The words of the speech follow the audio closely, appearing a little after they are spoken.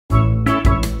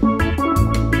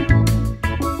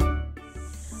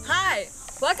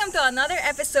Welcome to another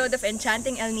episode of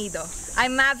Enchanting El Nido.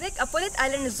 I'm Mavic, a Pulit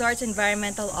Island Resorts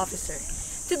Environmental Officer.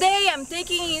 Today, I'm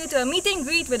taking you to a meet and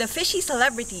greet with a fishy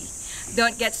celebrity.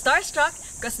 Don't get starstruck,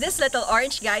 because this little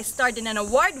orange guy starred in an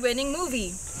award-winning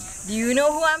movie. Do you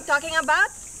know who I'm talking about?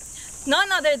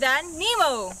 None other than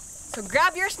Nemo! So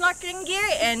grab your snorkeling gear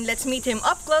and let's meet him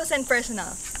up close and personal.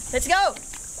 Let's go!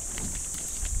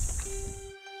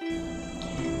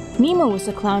 Nemo was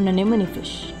a clown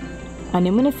anemonefish.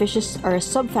 Anemonefishes are a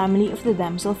subfamily of the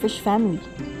damselfish family.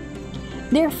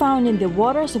 They are found in the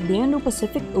waters of the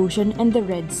Indo-Pacific Ocean and the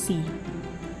Red Sea.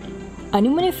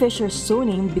 Anemonefish are so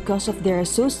named because of their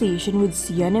association with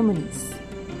sea anemones.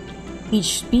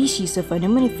 Each species of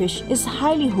anemonefish is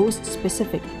highly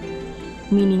host-specific,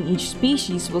 meaning each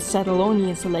species will settle only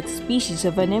in select species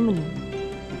of anemone.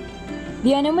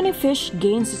 The anemonefish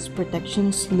gains its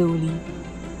protection slowly.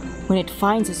 When it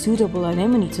finds a suitable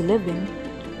anemone to live in,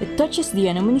 it touches the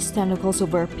anemone's tentacles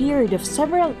over a period of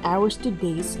several hours to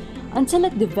days until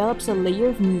it develops a layer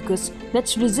of mucus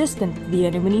that's resistant to the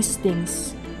anemone's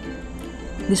stings.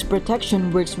 This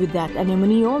protection works with that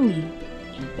anemone only.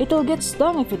 It'll get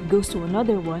stung if it goes to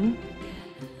another one.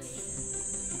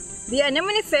 The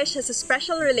anemonefish has a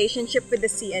special relationship with the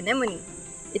sea anemone.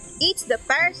 It eats the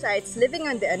parasites living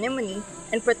on the anemone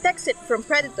and protects it from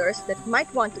predators that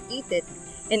might want to eat it.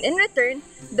 And in return,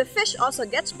 the fish also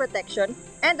gets protection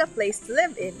and a place to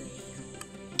live in.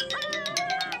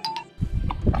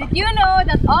 Did you know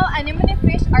that all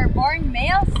anemonefish are born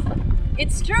males?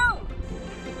 It's true!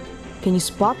 Can you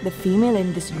spot the female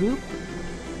in this group?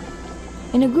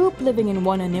 In a group living in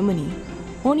one anemone,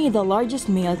 only the largest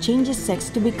male changes sex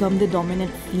to become the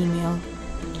dominant female.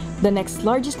 The next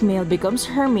largest male becomes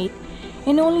her mate,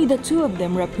 and only the two of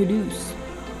them reproduce.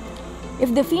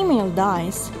 If the female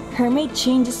dies, her mate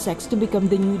changes sex to become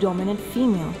the new dominant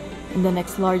female, and the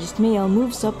next largest male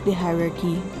moves up the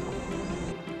hierarchy.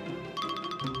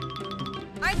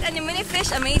 Aren't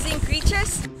anemonefish amazing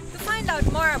creatures? To find out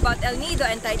more about El Nido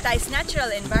and Taytay's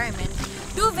natural environment,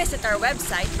 do visit our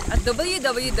website at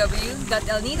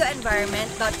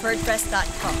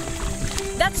www.elnidoenvironment.wordpress.com.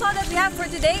 That's all that we have for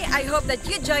today. I hope that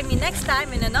you join me next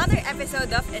time in another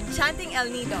episode of Enchanting El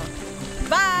Nido.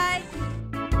 Bye!